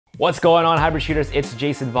What's going on, hybrid shooters? It's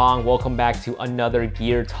Jason Vong. Welcome back to another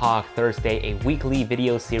Gear Talk Thursday, a weekly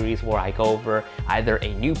video series where I go over either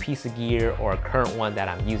a new piece of gear or a current one that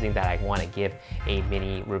I'm using that I want to give a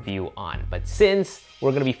mini review on. But since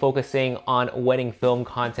we're going to be focusing on wedding film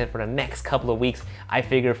content for the next couple of weeks, I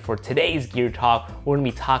figured for today's Gear Talk, we're going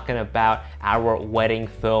to be talking about our wedding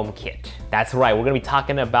film kit. That's right, we're going to be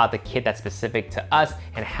talking about the kit that's specific to us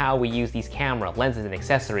and how we use these camera, lenses, and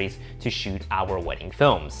accessories to shoot our wedding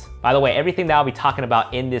films. By the way, everything that I'll be talking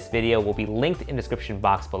about in this video will be linked in the description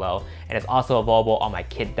box below, and it's also available on my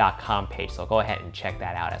kit.com page, so go ahead and check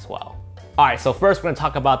that out as well. All right, so first we're gonna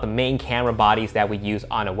talk about the main camera bodies that we use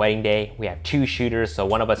on a wedding day. We have two shooters, so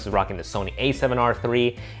one of us is rocking the Sony a7R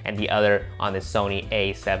III and the other on the Sony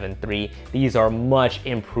a7 III. These are much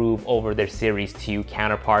improved over their Series 2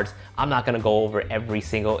 counterparts. I'm not gonna go over every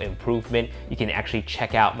single improvement. You can actually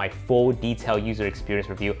check out my full detailed user experience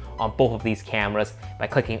review on both of these cameras by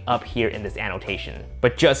clicking up here in this annotation.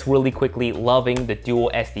 But just really quickly, loving the dual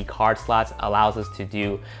SD card slots allows us to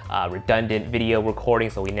do redundant video recording,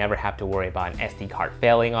 so we never have to worry about an SD card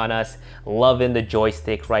failing on us. Loving the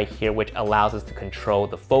joystick right here, which allows us to control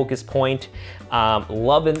the focus point.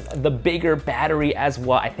 Loving the bigger battery as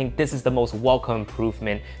well. I think this is the most welcome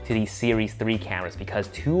improvement to these Series 3 cameras because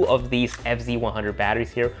two of these FZ100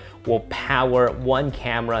 batteries here will power one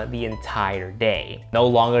camera the entire day. No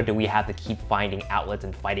longer do we have to keep finding outlets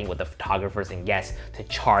and fighting with the photographers and guests to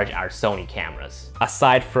charge our Sony cameras.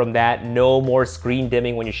 Aside from that, no more screen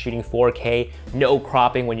dimming when you're shooting 4K, no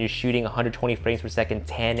cropping when you're shooting 120 frames per second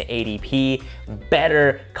 1080p,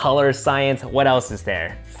 better color science. What else is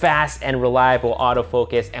there? Fast and reliable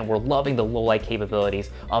autofocus, and we're loving the low light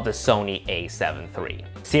capabilities of the Sony a7 III.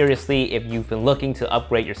 Seriously, if you've been looking to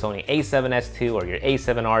upgrade your Sony a7S II or your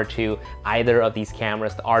a7R II, either of these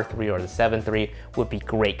cameras, the R3 or the 7 III, would be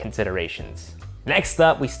great considerations. Next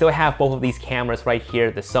up, we still have both of these cameras right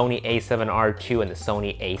here, the Sony a7R II and the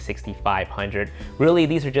Sony a6500. Really,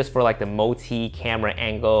 these are just for like the multi-camera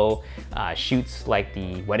angle shoots like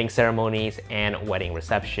the wedding ceremonies and wedding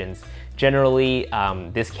receptions. Generally,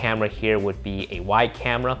 this camera here would be a wide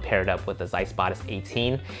camera paired up with the Zeiss Batis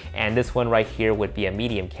 18, and this one right here would be a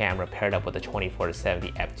medium camera paired up with the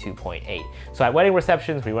 24-70 f2.8. So at wedding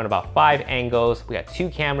receptions, we run about 5 angles. We got 2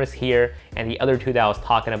 cameras here, and the other 2 that I was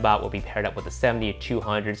talking about will be paired up with the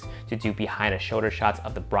 70-200s to do behind the shoulder shots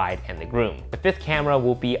of the bride and the groom. The 5th camera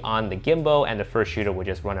will be on the gimbal, and the first shooter will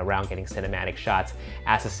just run around getting cinematic shots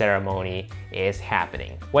as the ceremony is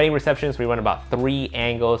happening. Wedding receptions, we run about 3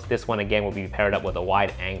 angles. This one again will be paired up with a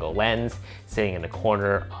wide angle lens sitting in the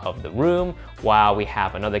corner of the room, while we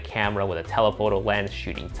have another camera with a telephoto lens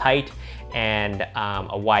shooting tight, and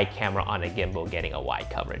a wide camera on a gimbal getting a wide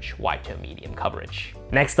coverage, wide to medium coverage.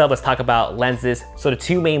 Next up, let's talk about lenses. So the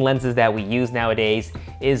 2 main lenses that we use nowadays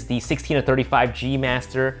is the 16-35 G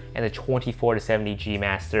Master and the 24-70 G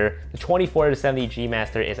Master. The 24-70 G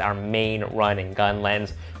Master is our main run and gun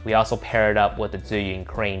lens. We also pair it up with the Zhiyun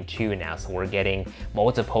Crane 2 now, so we're getting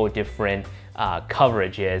multiple different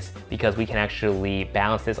coverages because we can actually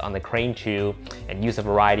balance this on the Crane 2 and use a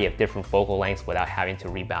variety of different focal lengths without having to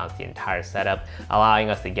rebalance the entire setup,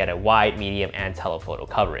 allowing us to get a wide, medium, and telephoto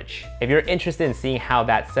coverage. If you're interested in seeing how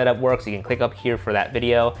that setup works, you can click up here for that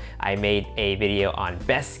video. I made a video on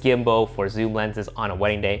best gimbal for zoom lenses on a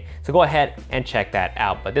wedding day, so go ahead and check that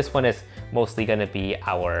out. But this one is mostly going to be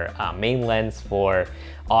our main lens for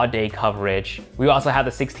all-day coverage. We also have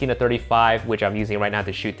the 16-35, which I'm using right now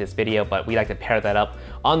to shoot this video, but we like to pair that up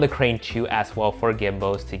on the Crane 2 as well for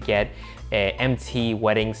gimbals to get a empty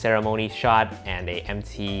wedding ceremony shot and a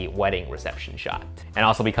empty wedding reception shot. And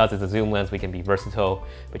also because it's a zoom lens, we can be versatile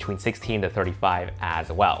between 16-35 as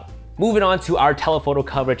well. Moving on to our telephoto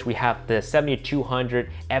coverage, we have the 70-200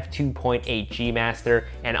 f2.8 G Master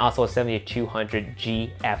and also a 70-200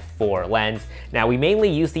 G f4 lens. Now we mainly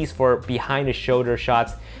use these for behind the shoulder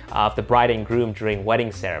shots of the bride and groom during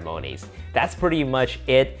wedding ceremonies. That's pretty much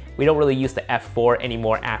it. We don't really use the f4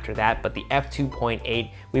 anymore after that, but the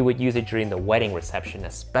f2.8, we would use it during the wedding reception,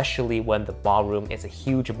 especially when the ballroom is a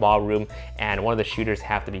huge ballroom and one of the shooters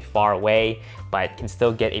have to be far away, but can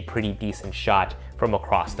still get a pretty decent shot from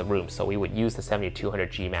across the room. So we would use the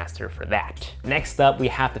 70-200 G Master for that. Next up, we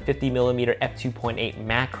have the 50mm f2.8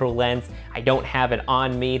 macro lens. I don't have it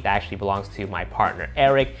on me. That actually belongs to my partner,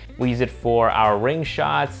 Eric. We use it for our ring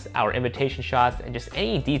shots, our invitation shots, and just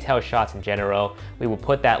any detail shots in general. We will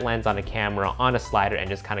put that lens on the camera on a slider and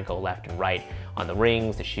just kind of go left and right on the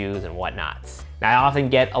rings, the shoes, and whatnot. Now, I often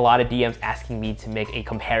get a lot of DMs asking me to make a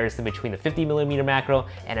comparison between the 50mm macro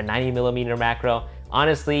and a 90mm macro.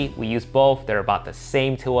 Honestly, we use both. They're about the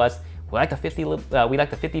same to us. We like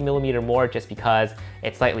the 50 millimeter more just because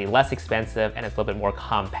it's slightly less expensive and it's a little bit more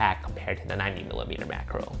compact compared to the 90 millimeter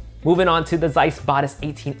macro. Moving on to the Zeiss Batis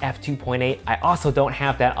 18 f2.8. I also don't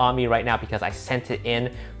have that on me right now because I sent it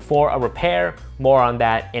in for a repair. More on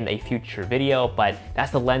that in a future video, but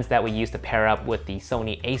that's the lens that we use to pair up with the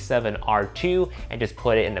Sony a7R II and just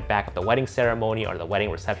put it in the back of the wedding ceremony or the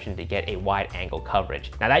wedding reception to get a wide angle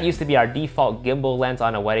coverage. Now that used to be our default gimbal lens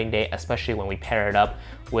on a wedding day, especially when we pair it up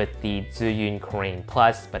with the Zhiyun Crane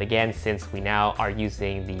Plus. But again, since we now are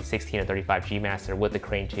using the 16 to 35 G Master with the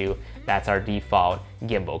Crane 2, that's our default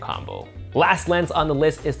gimbal combo. Last lens on the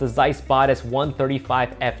list is the Zeiss Batis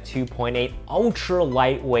 135 f2.8 ultra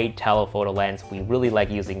lightweight telephoto lens. We really like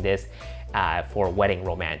using this for wedding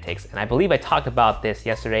romantics. And I believe I talked about this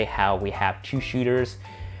yesterday, how we have two shooters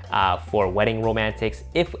for wedding romantics.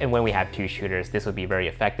 If and when we have two shooters, this would be very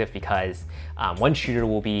effective because one shooter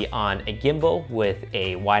will be on a gimbal with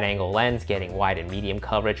a wide angle lens getting wide and medium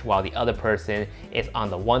coverage, while the other person is on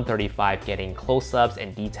the 135 getting close-ups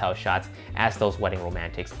and detail shots as those wedding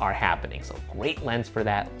romantics are happening. So great lens for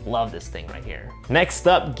that. Love this thing right here. Next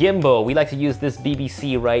up, gimbal. We like to use this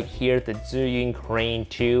BBC right here, the Zhiyun Crane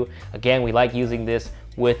 2. Again, we like using this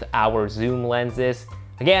with our zoom lenses.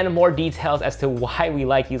 Again, more details as to why we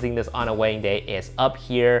like using this on a wedding day is up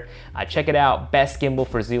here. Check it out, best gimbal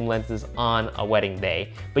for zoom lenses on a wedding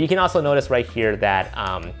day. But you can also notice right here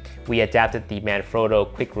that we adapted the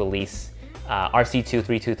Manfrotto quick release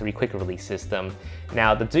RC2323 quick release system.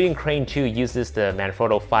 Now the Zhiyun Crane 2 uses the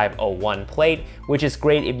Manfrotto 501 plate, which is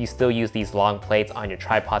great if you still use these long plates on your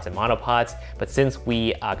tripods and monopods, but since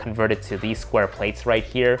we converted to these square plates right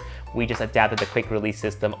here, we just adapted the quick release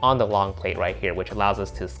system on the long plate right here, which allows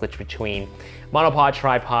us to switch between monopod,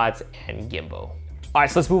 tripods, and gimbal. All right,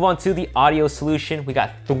 so let's move on to the audio solution. We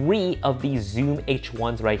got 3 of these Zoom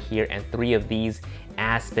H1s right here and 3 of these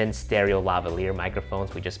Aspen stereo lavalier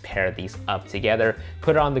microphones. We just pair these up together,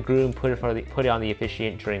 put it on the groom, put it on the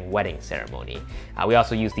officiant during wedding ceremony. We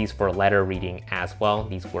also use these for letter reading as well.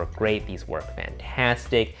 These work great, these work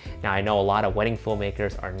fantastic. Now I know a lot of wedding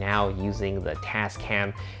filmmakers are now using the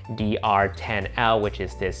Tascam DR10L, which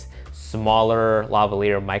is this smaller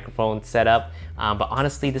lavalier microphone setup. But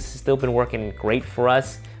honestly, this has still been working great for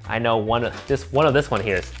us. I know one of this one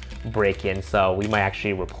here is break-in, so we might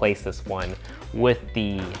actually replace this one with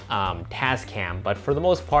the Tascam, but for the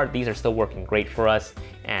most part, these are still working great for us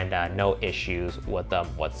and no issues with them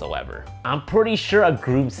whatsoever. I'm pretty sure a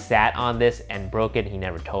groom sat on this and broke it. He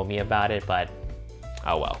never told me about it, but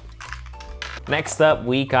oh well. Next up,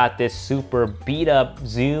 we got this super beat up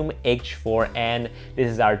Zoom H4N. This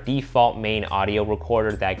is our default main audio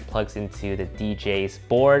recorder that plugs into the DJ's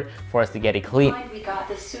board for us to get a clean. We got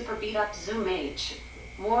this super beat up Zoom H.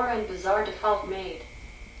 More and bizarre default made.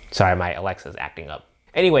 Sorry, my Alexa's acting up.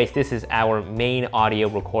 Anyways, this is our main audio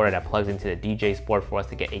recorder that plugs into the DJ's board for us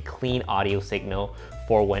to get a clean audio signal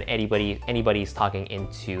for when anybody's talking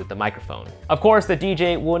into the microphone. Of course, the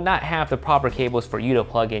DJ will not have the proper cables for you to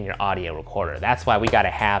plug in your audio recorder. That's why we gotta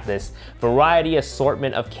have this variety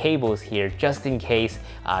assortment of cables here, just in case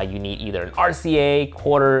you need either an RCA,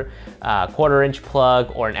 quarter inch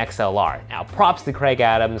plug, or an XLR. Now, props to Craig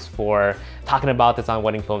Adams for talking about this on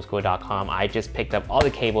weddingfilmschool.com. I just picked up all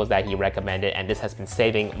the cables that he recommended, and this has been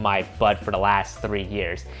saving my butt for the last 3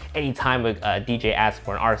 years. Anytime a DJ asks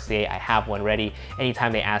for an RCA, I have one ready. Anytime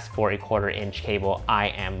they ask for a quarter inch cable, I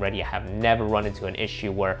am ready. I have never run into an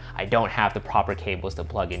issue where I don't have the proper cables to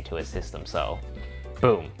plug into a system, so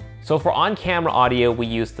boom. So for on-camera audio, we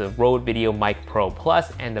use the Rode Video Mic Pro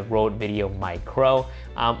Plus and the Rode Video Mic Pro.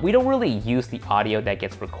 We don't really use the audio that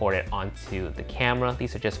gets recorded onto the camera.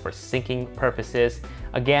 These are just for syncing purposes.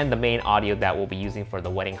 Again, the main audio that we'll be using for the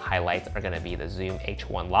wedding highlights are gonna be the Zoom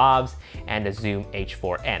H1 Lavs and the Zoom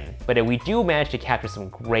H4N. But if we do manage to capture some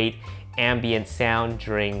great ambient sound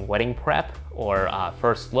during wedding prep or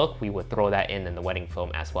first look, we would throw that in the wedding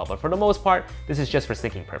film as well. But for the most part, this is just for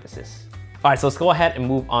syncing purposes. All right, so let's go ahead and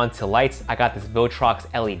move on to lights. I got this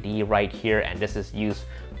Viltrox LED right here, and this is used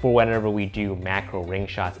for whenever we do macro ring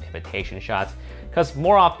shots, invitation shots, because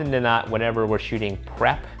more often than not, whenever we're shooting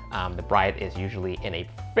prep, the bride is usually in a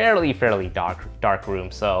fairly dark room.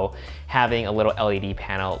 So having a little LED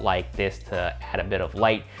panel like this to add a bit of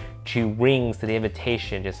light to rings to the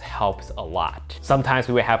invitation just helps a lot. Sometimes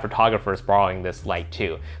we would have photographers borrowing this light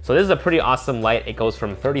too. So this is a pretty awesome light. It goes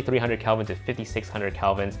from 3300 Kelvin to 5600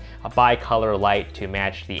 Kelvins, a bicolor light to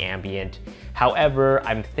match the ambient However,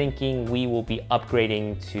 I'm thinking we will be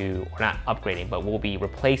upgrading to, or not upgrading, but we'll be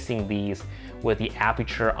replacing these with the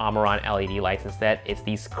Aputure Amaran LED lights instead. It's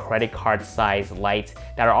these credit card size lights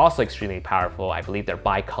that are also extremely powerful. I believe they're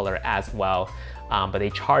bicolor as well, but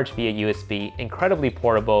they charge via USB, incredibly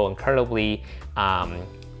portable, incredibly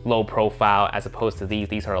low profile, as opposed to these.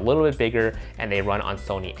 These are a little bit bigger and they run on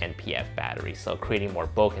Sony NPF batteries, so creating more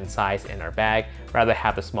bulk and size in our bag, rather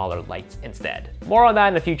have the smaller lights instead. More on that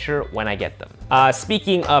in the future when I get them.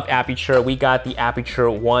 Speaking of Aputure, we got the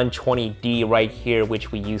Aputure 120D right here,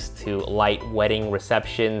 which we use to light wedding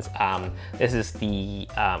receptions. This is the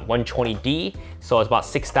 120D, so it's about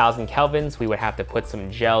 6,000 kelvins. We would have to put some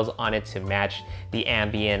gels on it to match the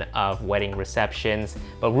ambient of wedding receptions,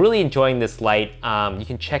 but really enjoying this light. You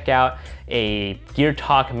can check out a Gear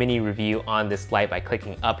Talk mini review on this light by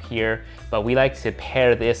clicking up here, but we like to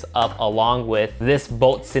pair this up along with this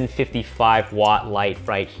Boltzen 55 watt light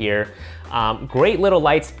right here. Great little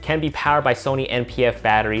lights, can be powered by Sony NPF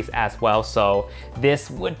batteries as well, so this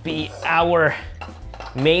would be our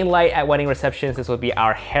main light at wedding receptions. This would be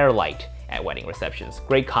our hair light at wedding receptions.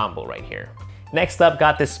 Great combo right here. Next up,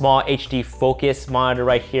 got this SmallHD Focus monitor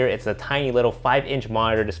right here. It's a tiny little 5-inch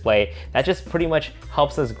monitor display that just pretty much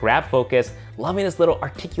helps us grab focus. Loving this little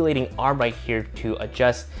articulating arm right here to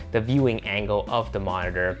adjust the viewing angle of the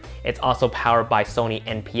monitor. It's also powered by Sony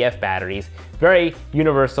NPF batteries, very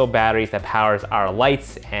universal batteries that powers our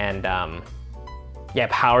lights and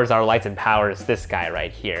powers our lights and powers this guy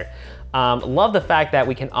right here. Love the fact that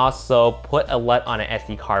we can also put a LUT on an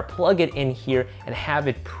SD card, plug it in here, and have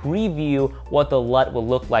it preview what the LUT will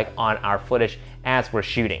look like on our footage as we're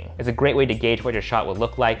shooting. It's a great way to gauge what your shot would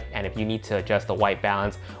look like and if you need to adjust the white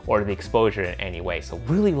balance or the exposure in any way. So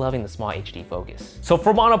really loving the SmallHD Focus. So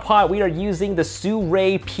for monopod, we are using the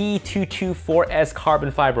Sirui P224S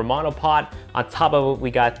carbon fiber monopod. On top of it,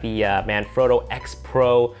 we got the Manfrotto X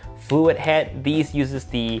Pro fluid head. These uses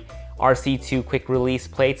the RC2 quick release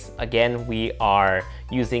plates. Again, we are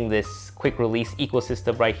using this quick release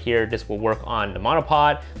ecosystem right here. This will work on the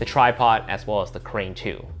monopod, the tripod, as well as the Crane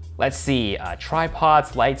 2. Let's see,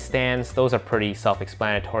 tripods, light stands, those are pretty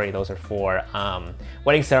self-explanatory. Those are for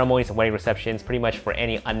wedding ceremonies and wedding receptions. Pretty much for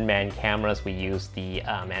any unmanned cameras, we use the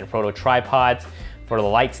Manfrotto tripods. For the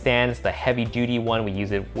light stands, the heavy duty one, we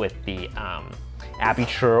use it with the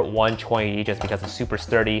Aputure 120D just because it's super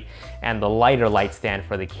sturdy, and the lighter light stand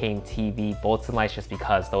for the CameTV Boltzen lights just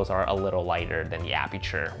because those are a little lighter than the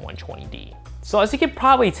Aputure 120D. So as you can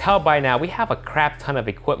probably tell by now, we have a crap ton of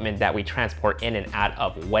equipment that we transport in and out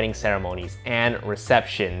of wedding ceremonies and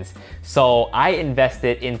receptions. So I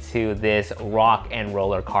invested into this rock and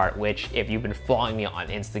roller cart, which if you've been following me on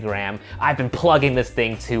Instagram, I've been plugging this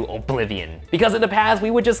thing to oblivion. Because in the past,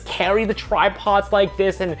 we would just carry the tripods like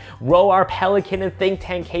this and row our Pelican and think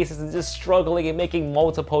tank cases and just struggling and making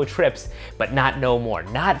multiple trips, but not no more.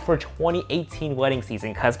 Not for 2018 wedding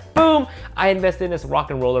season, because boom, I invested in this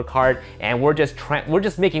rock and roller cart, and we're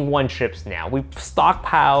just making one trips now. We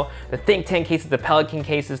stockpile the think tank cases, the Pelican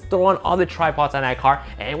cases, throw on all the tripods on that car,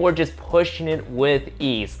 and we're just pushing it with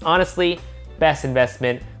ease. Honestly, best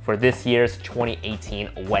investment for this year's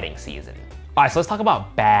 2018 wedding season. All right, so let's talk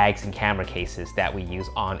about bags and camera cases that we use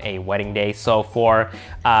on a wedding day. So for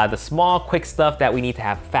the small, quick stuff that we need to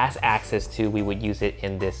have fast access to, we would use it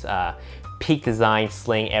in this Peak Design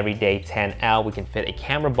Sling Everyday 10L. We can fit a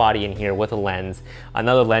camera body in here with a lens,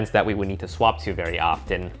 another lens that we would need to swap to very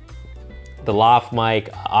often, the Lav Mic,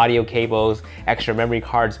 audio cables, extra memory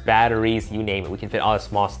cards, batteries, you name it. We can fit all the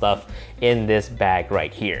small stuff in this bag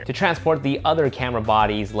right here. To transport the other camera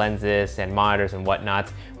bodies, lenses, and monitors and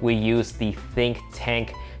whatnot, we use the Think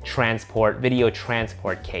Tank video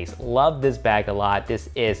transport case. Love this bag a lot. This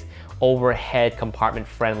is overhead compartment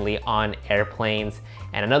friendly on airplanes.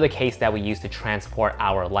 And another case that we use to transport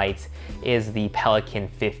our lights is the Pelican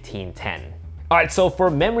 1510. All right, so for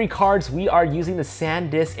memory cards, we are using the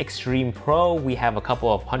SanDisk Extreme Pro. We have a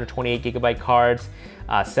couple of 128GB cards,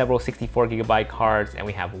 several 64GB cards, and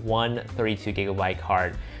we have one 32GB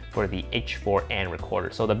card for the H4N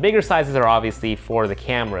recorder. So the bigger sizes are obviously for the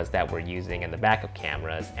cameras that we're using and the backup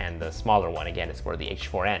cameras, and the smaller one again is for the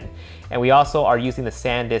H4N. And we also are using the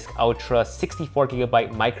SanDisk Ultra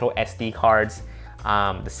 64GB micro SD cards.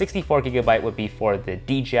 The 64GB would be for the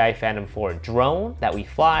DJI Phantom 4 drone that we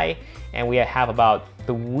fly, and we have about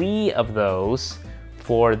 3 of those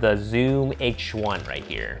for the Zoom H4N right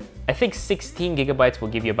here. I think 16GB will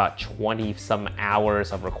give you about 20 some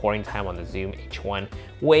hours of recording time on the Zoom H4N,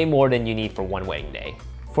 way more than you need for one wedding day.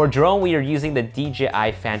 For drone, we are using the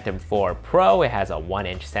DJI Phantom 4 Pro. It has a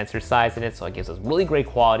 1-inch sensor size in it, so it gives us really great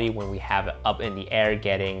quality when we have it up in the air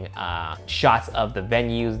getting shots of the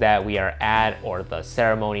venues that we are at or the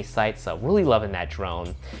ceremony site, so really loving that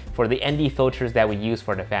drone. For the ND filters that we use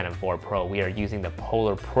for the Phantom 4 Pro, we are using the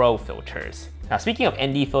Polar Pro filters. Now, speaking of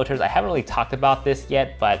ND filters, I haven't really talked about this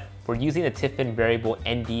yet, but we're using the Tiffin variable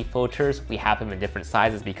ND filters. We have them in different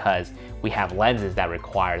sizes because we have lenses that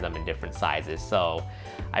require them in different sizes. So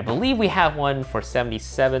I believe we have one for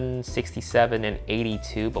 77, 67, and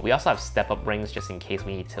 82, but we also have step-up rings just in case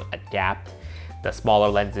we need to adapt the smaller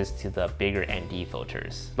lenses to the bigger ND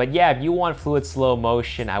filters. But yeah, if you want fluid slow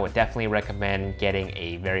motion, I would definitely recommend getting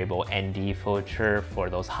a variable ND filter for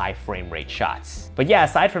those high frame rate shots. But yeah,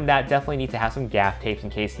 aside from that, definitely need to have some gaff tapes in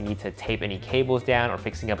case you need to tape any cables down or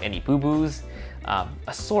fixing up any boo-boos. A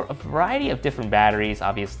variety of different batteries,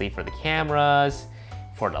 obviously for the cameras,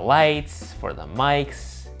 for the lights, for the mics,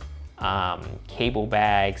 cable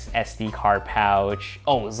bags, SD card pouch,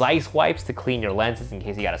 Zeiss wipes to clean your lenses in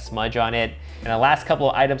case you got a smudge on it. And the last couple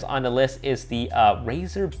of items on the list is the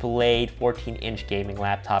Razer Blade 14-inch gaming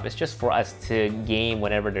laptop. It's just for us to game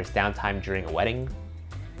whenever there's downtime during a wedding.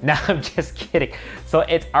 No, I'm just kidding. So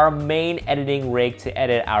it's our main editing rig to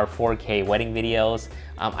edit our 4K wedding videos.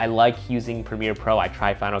 I like using Premiere Pro. I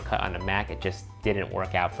tried Final Cut on a Mac, it just didn't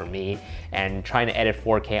work out for me. And trying to edit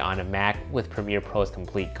 4K on a Mac with Premiere Pro is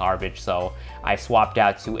complete garbage. So I swapped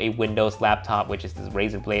out to a Windows laptop, which is this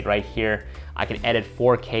Razer Blade right here. I can edit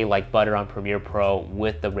 4K like butter on Premiere Pro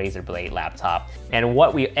with the Razer Blade laptop. And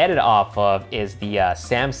what we edit off of is the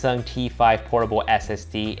Samsung T5 portable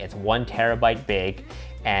SSD. It's 1 terabyte big,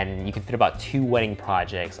 and you can fit about 2 wedding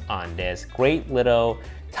projects on this. Great little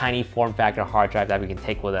tiny form factor hard drive that we can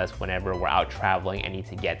take with us whenever we're out traveling and need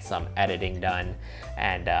to get some editing done.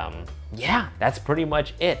 And yeah, that's pretty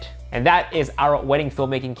much it. And that is our wedding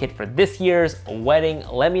filmmaking kit for this year's wedding.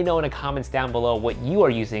 Let me know in the comments down below what you are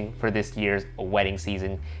using for this year's wedding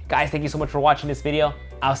season. Guys, thank you so much for watching this video.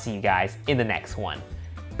 I'll see you guys in the next one.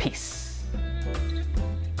 Peace.